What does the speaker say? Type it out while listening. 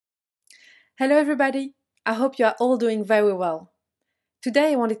Hello everybody! I hope you are all doing very well.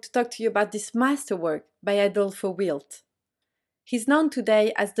 Today I wanted to talk to you about this masterwork by Adolfo Wildt. He's known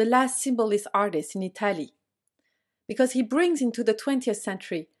today as the last symbolist artist in Italy because he brings into the 20th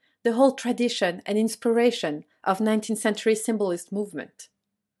century the whole tradition and inspiration of 19th century symbolist movement.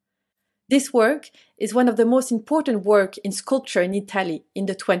 This work is one of the most important works in sculpture in Italy in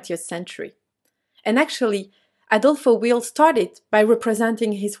the 20th century. And actually, Adolfo Wildt started by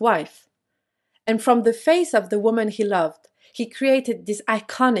representing his wife. And from the face of the woman he loved, he created this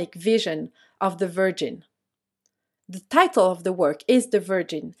iconic vision of the Virgin. The title of the work is The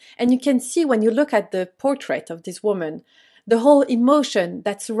Virgin, and you can see when you look at the portrait of this woman, the whole emotion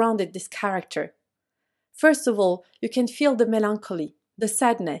that surrounded this character. First of all, you can feel the melancholy, the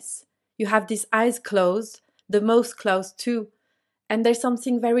sadness. You have these eyes closed, the mouth closed too, and there's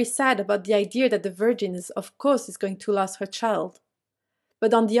something very sad about the idea that the Virgin is going to lose her child.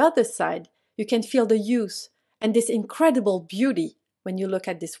 But on the other side, you can feel the youth and this incredible beauty when you look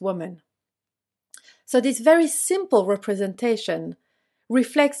at this woman. So this very simple representation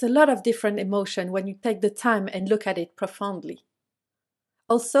reflects a lot of different emotion when you take the time and look at it profoundly.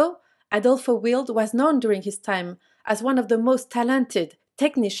 Also, Adolfo Wildt was known during his time as one of the most talented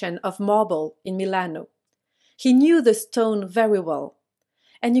technicians of marble in Milano. He knew the stone very well.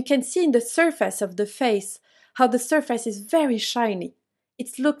 And you can see in the surface of the face how the surface is very shiny.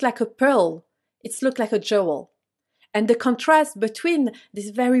 It looks like a pearl. It looks like a jewel. And the contrast between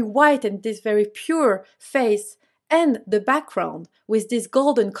this very white and this very pure face and the background with these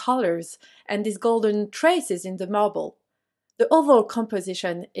golden colors and these golden traces in the marble, the overall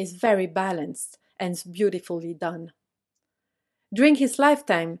composition is very balanced and beautifully done. During his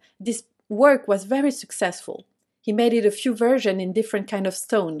lifetime, this work was very successful. He made it a few versions in different kinds of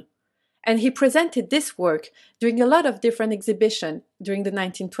stone. And he presented this work during a lot of different exhibitions during the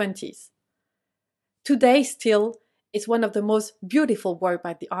 1920s. Today, still, it's one of the most beautiful works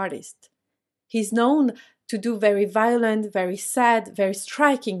by the artist. He's known to do very violent, very sad, very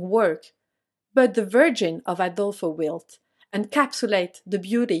striking work, but the Virgin of Adolfo Wildt encapsulates the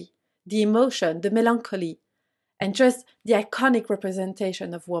beauty, the emotion, the melancholy, and just the iconic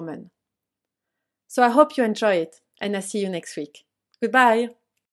representation of woman. So I hope you enjoy it, and I'll see you next week. Goodbye!